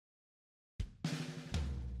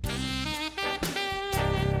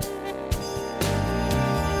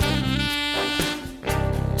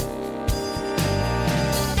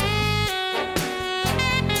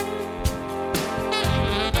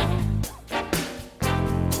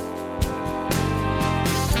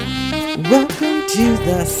to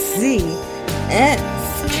the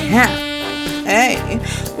Cafe,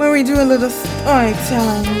 where we do a little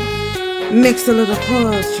storytelling, mix a little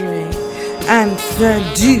poetry, and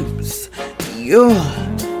seduce your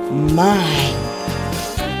mind.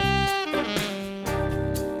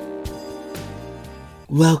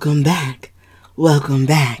 Welcome back.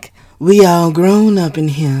 We all grown up in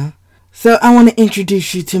here. So I want to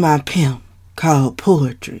introduce you to my pimp called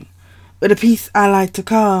Poetry. But a piece I like to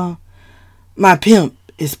call My Pimp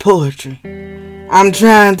Is Poetry. I'm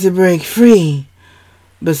trying to break free,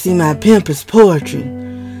 but see, my pimp is poetry,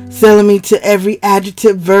 selling me to every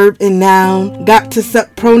adjective, verb, and noun. Got to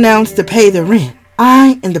suck pronouns to pay the rent.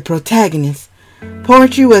 I am the protagonist.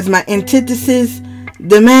 Poetry was my antithesis,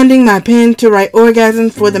 demanding my pen to write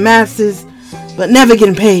orgasms for the masses, but never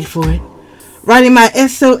getting paid for it. Writing my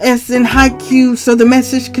SOS in haiku so the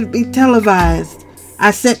message could be televised. I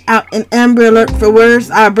sent out an Amber Alert for words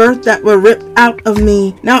I birthed that were ripped out of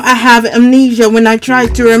me. Now I have amnesia when I try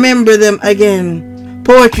to remember them again.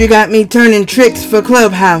 Poetry got me turning tricks for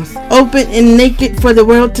Clubhouse, open and naked for the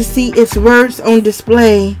world to see its words on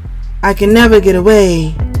display. I can never get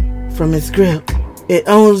away from its grip. It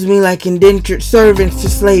owns me like indentured servants to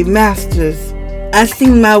slave masters. I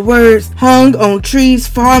sing my words hung on trees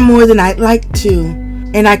far more than I'd like to,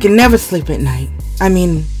 and I can never sleep at night.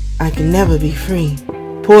 I can never be free.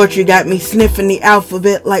 Poetry got me sniffing the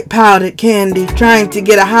alphabet like powdered candy, trying to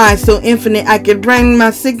get a high so infinite I could bring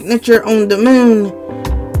my signature on the moon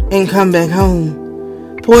and come back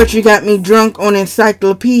home. Poetry got me drunk on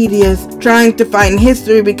encyclopedias, trying to find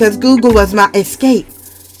history because Google was my escape,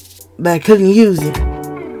 but I couldn't use it.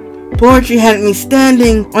 Poetry had me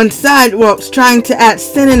standing on sidewalks trying to add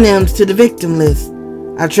synonyms to the victim list.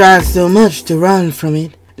 I tried so much to run from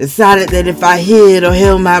it, decided that if I hid or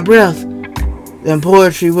held my breath, then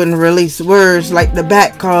poetry wouldn't release words like the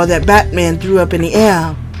bat call that Batman threw up in the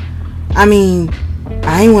air. I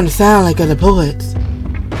ain't want to sound like other poets.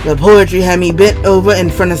 The poetry had me bent over in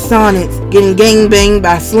front of sonnets, getting gangbanged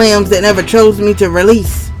by slams that never chose me to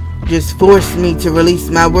release. Just forced me to release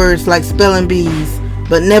my words like spelling bees,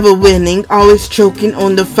 but never winning, always choking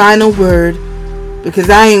on the final word because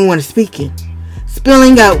I ain't want to speak it.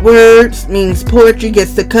 Spilling out words means poetry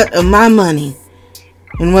gets the cut of my money.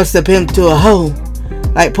 And what's a pimp to a hoe?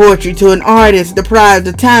 Like poetry to an artist deprived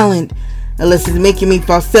of talent, unless it's making me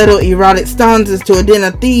falsetto erotic stanzas to a den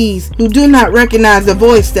of thieves who do not recognize a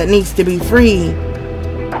voice that needs to be free.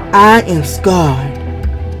 I am scarred,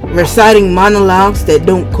 reciting monologues that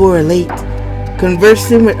don't correlate,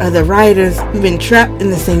 conversing with other writers who've been trapped in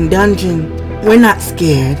the same dungeon. We're not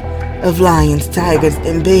scared of lions, tigers,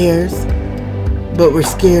 and bears, but we're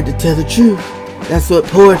scared to tell the truth. That's what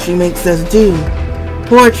poetry makes us do.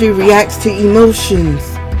 Poetry reacts to emotions,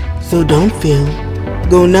 so don't feel.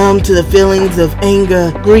 Go numb to the feelings of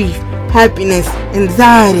anger, grief, happiness,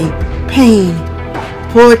 anxiety, pain.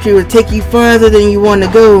 Poetry will take you farther than you want to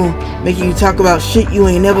go, making you talk about shit you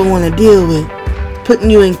ain't never want to deal with, putting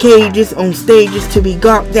you in cages on stages to be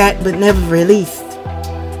gawked at but never released.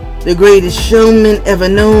 The greatest showman ever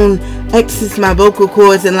known exits my vocal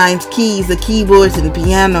cords and lines keys of keyboards and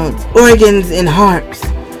pianos, organs and harps.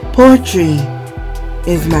 Poetry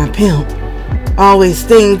is my pimp, always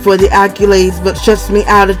staying for the accolades but shuts me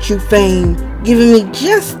out of true fame, giving me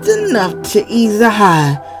just enough to ease the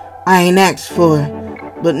high I ain't asked for,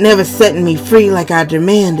 but never setting me free like I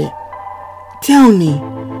demanded. Tell me,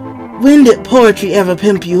 when did poetry ever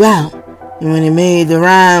pimp you out? And when it made the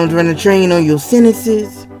rhymes run a train on your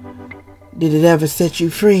sentences, did it ever set you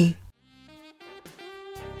free?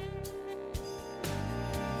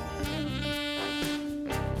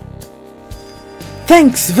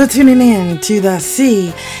 Thanks for tuning in to the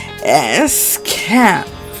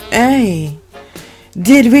Cafe.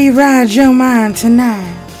 Did we ride your mind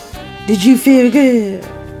tonight? Did you feel good?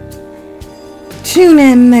 Tune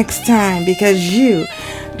in next time because you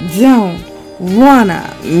don't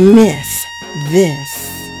wanna miss this.